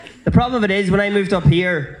The problem of it is, when I moved up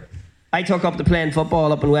here, I took up to playing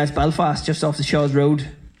football up in West Belfast, just off the Shaws Road.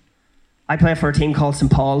 I play for a team called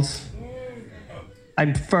St Paul's.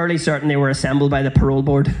 I'm fairly certain they were assembled by the parole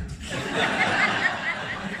board.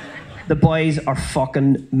 The boys are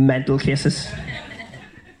fucking mental cases.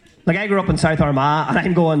 Like, I grew up in South Armagh, and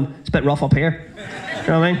I'm going, it's a bit rough up here. You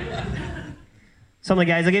know what I mean? Some of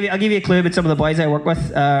the guys, I'll give you a clue about some of the boys I work with,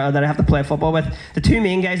 that I have to play football with. The two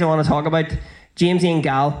main guys I want to talk about, Jamesy and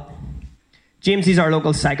Gal. Jamesy's our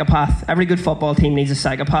local psychopath. Every good football team needs a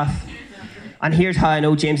psychopath. And here's how I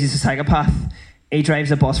know Jamesy's a psychopath. He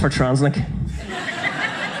drives a bus for TransLink.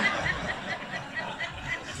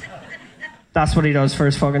 That's what he does for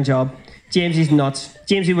his fucking job. Jamesy's nuts.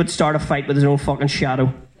 Jamesy would start a fight with his own fucking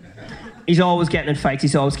shadow. He's always getting in fights.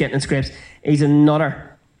 He's always getting in scrapes. He's a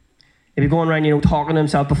nutter. He'd be going around, talking to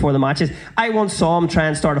himself before the matches. I once saw him try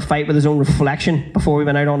and start a fight with his own reflection before we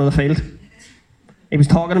went out onto the field. He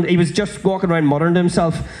was just walking around muttering to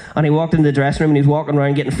himself, and he walked into the dressing room and he was walking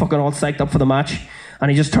around getting fucking all psyched up for the match, and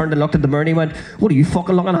he just turned and looked at the mirror and he went, "What are you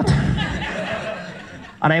fucking looking at?"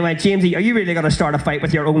 And I went, "Jamesy, are you really going to start a fight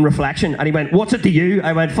with your own reflection?" And he went, "What's it to you?"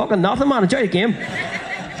 I went, "Fucking nothing, man. Enjoy the game."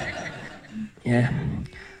 Yeah.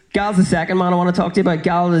 Gal's the second man I want to talk to you about.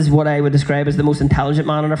 Gal is what I would describe as the most intelligent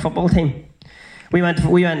man on our football team. We went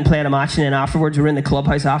and played a match, and then afterwards we were in the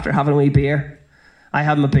clubhouse after having a wee beer. I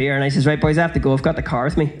had him a beer, and I says, "Right, boys, I have to go. I've got the car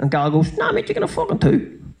with me." And Gal goes, "Nah, mate, you're going to fucking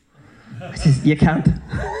too." I says, "You can't."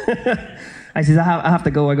 I says, I have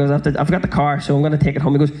to go. I goes, I've got the car, so I'm going to take it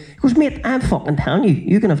home. He goes, "Mate, I'm fucking telling you,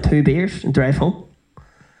 you can have 2 beers and drive home."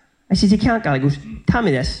 I says, "You can't, Gal." He goes, "Tell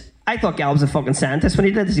me this." I thought Gal was a fucking scientist when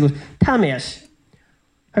he did this. He goes, "Tell me this.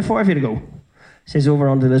 How far have you to go?" Says, "Over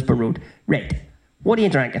on the Lisburn Road." "Right. What are you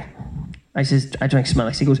drinking?" I says, "I drink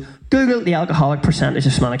Smilix." He goes, "Google the alcoholic percentage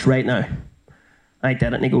of Smilix right now." I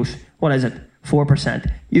did it, and he goes, "What is it?" 4%.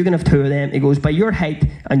 "You can have 2 of them." He goes, "By your height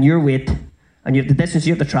and your weight, and you have the distance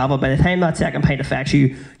you have to travel, by the time that second pint affects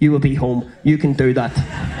you, you will be home. You can do that."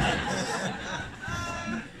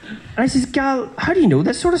 And I says, "Gal, how do you know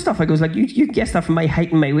this sort of stuff?" I goes, "Like, you guess that from my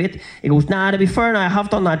height and my weight?" He goes, "Nah, to be fair now, I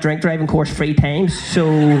have done that drink driving course 3 times,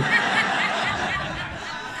 so..."